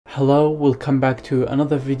Hello, welcome back to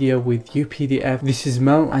another video with UPDF. This is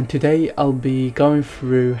Mo, and today I'll be going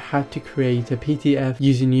through how to create a PDF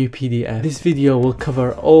using UPDF. This video will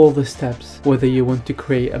cover all the steps, whether you want to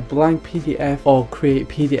create a blank PDF or create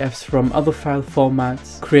PDFs from other file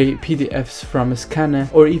formats, create PDFs from a scanner,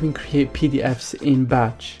 or even create PDFs in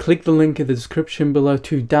batch. Click the link in the description below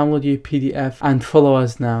to download UPDF and follow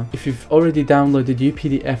us now. If you've already downloaded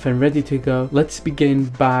UPDF and ready to go, let's begin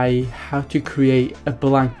by how to create a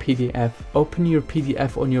blank PDF. Open your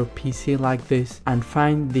PDF on your PC like this and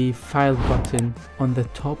find the file button on the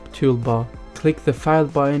top toolbar. Click the file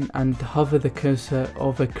button and hover the cursor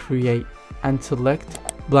over create and select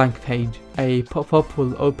blank page. A pop-up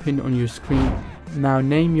will open on your screen. Now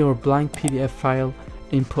name your blank PDF file.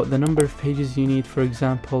 Input the number of pages you need, for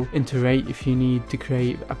example enter 8 if you need to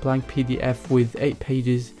create a blank PDF with 8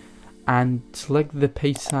 pages, and select the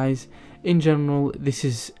page size. In general this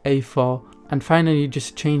is A4. And finally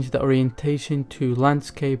just change the orientation to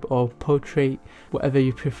landscape or portrait, whatever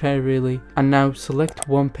you prefer really. And now select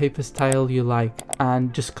one paper style you like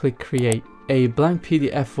and just click create. A blank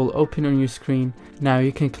PDF will open on your screen. Now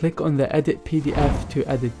you can click on the edit PDF to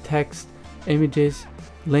edit text, images,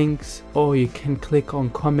 links, or you can click on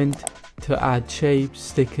comment to add shapes,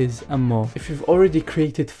 stickers and more. If you've already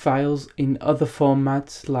created files in other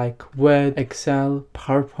formats like Word, Excel,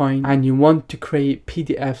 PowerPoint, and you want to create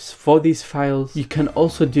PDFs for these files, you can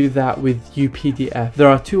also do that with UPDF. There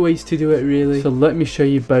are two ways to do it really, so let me show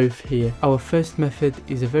you both here. Our first method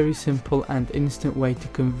is a very simple and instant way to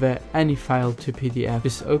convert any file to PDF.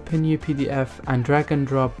 Just open UPDF and drag and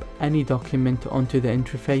drop any document onto the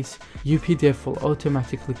interface. UPDF will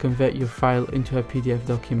automatically convert your file into a PDF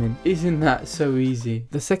document. Isn't that so easy?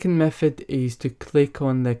 The second method is to click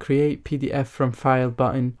on the create PDF from file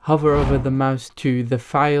button, hover over the mouse to the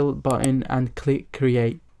file button and click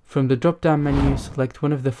create. From the drop down menu select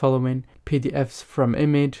one of the following: PDFs from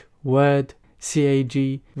Image, Word,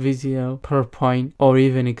 CAG, Visio, PowerPoint or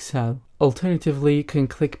even Excel. Alternatively, you can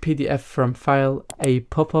click PDF from file. A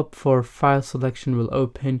pop-up for file selection will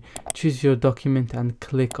open. Choose your document and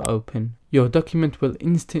click open. Your document will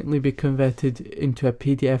instantly be converted into a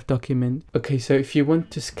PDF document. Okay, so if you want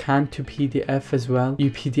to scan to PDF as well,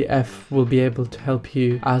 UPDF will be able to help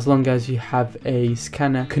you as long as you have a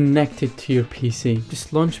scanner connected to your PC.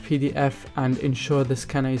 Just launch PDF and ensure the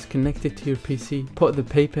scanner is connected to your PC. Put the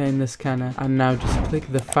paper in the scanner and now just click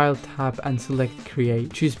the file tab and select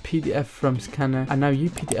create. Choose PDF from scanner and now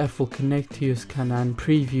UPDF will connect to your scanner and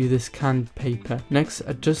preview the scanned paper. Next,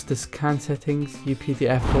 adjust the scan settings.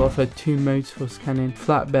 UPDF will offer two modes for scanning: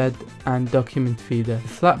 flatbed and document feeder. The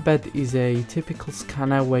flatbed is a typical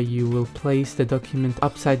scanner where you will place the document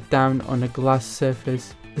upside down on a glass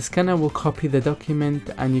surface. The scanner will copy the document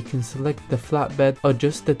and you can select the flatbed,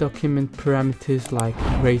 adjust the document parameters like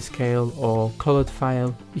grayscale or colored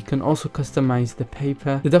file. You can also customize the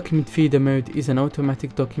paper. The document feeder mode is an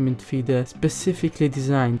automatic document feeder specifically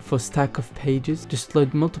designed for stack of pages. Just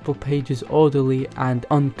load multiple pages orderly and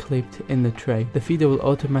unclipped in the tray. The feeder will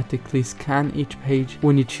automatically scan each page.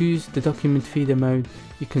 When you choose the document feeder mode,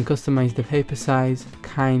 you can customize the paper size,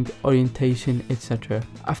 kind, orientation, etc.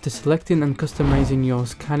 After selecting and customizing your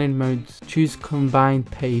scanning modes, choose combined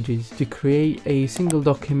pages. To create a single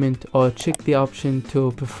document, or check the option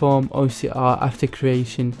to perform OCR after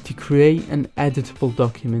creation to create an editable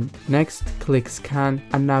document. Next, click scan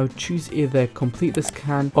and now choose either complete the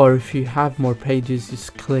scan, or if you have more pages,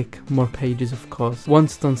 just click more pages of course.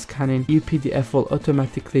 Once done scanning, UPDF will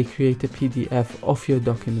automatically create a PDF of your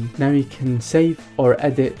document. Now you can save or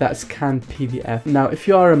edit that scanned PDF. Now if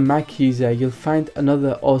you are a Mac user, you'll find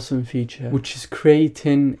another awesome feature, which is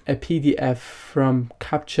creating a PDF from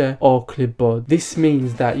capture or clipboard. This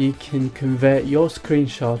means that you can convert your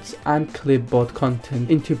screenshots and clipboard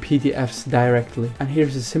content into PDFs directly, and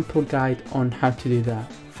here's a simple guide on how to do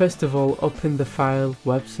that. First of all, open the file,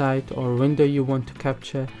 website or window you want to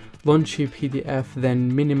capture. Launch UPDF,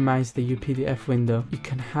 then minimize the UPDF window. You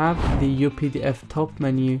can have the UPDF top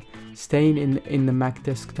menu staying in the Mac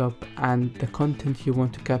desktop and the content you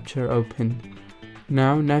want to capture open.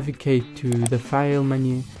 Now navigate to the file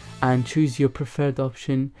menu and choose your preferred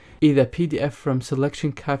option, either PDF from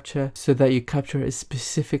selection capture so that you capture a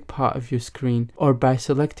specific part of your screen, or by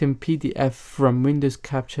selecting PDF from Windows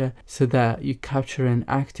capture so that you capture an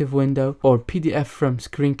active window, or PDF from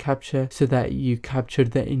screen capture so that you capture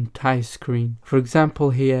the entire screen. For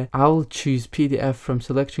example here, I'll choose PDF from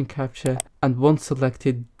selection capture, and once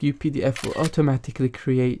selected, UPDF will automatically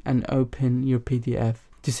create and open your PDF.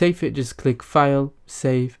 To save it, just click File,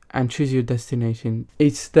 Save, and choose your destination.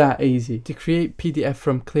 It's that easy. To create PDF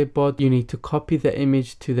from clipboard, you need to copy the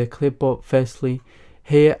image to the clipboard firstly.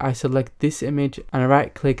 Here I select this image and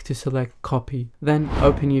right click to select copy. Then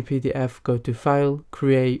open UPDF, go to File,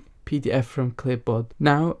 Create, PDF from clipboard.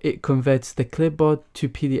 Now it converts the clipboard to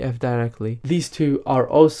PDF directly. These two are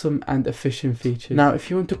awesome and efficient features. Now if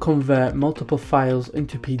you want to convert multiple files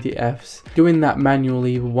into PDFs, doing that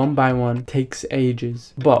manually one by one takes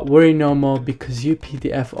ages. But worry no more, because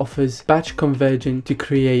UPDF offers batch conversion to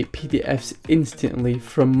create PDFs instantly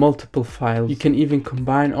from multiple files. You can even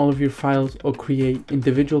combine all of your files or create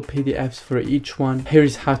individual PDFs for each one. Here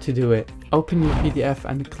is how to do it. Open UPDF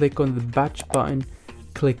and click on the batch button.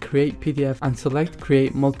 Click Create PDF and select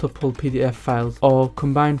Create multiple PDF files or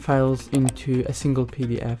combine files into a single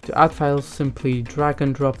PDF. To add files, simply drag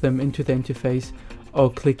and drop them into the interface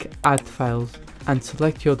or click Add Files and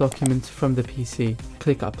select your documents from the PC.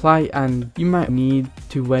 Click Apply, and you might need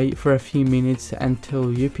to wait for a few minutes until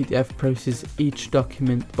UPDF processes each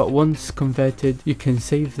document, but once converted you can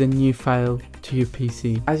save the new file to your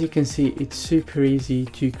PC. As you can see, it's super easy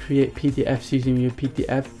to create PDFs using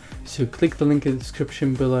UPDF. So click the link in the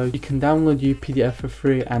description below. You can download UPDF for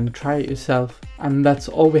free and try it yourself. And that's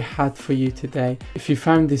all we had for you today. If you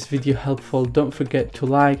found this video helpful, don't forget to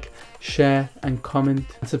like, share and comment,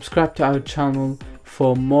 and subscribe to our channel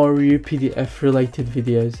for more UPDF related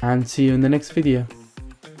videos, and see you in the next video.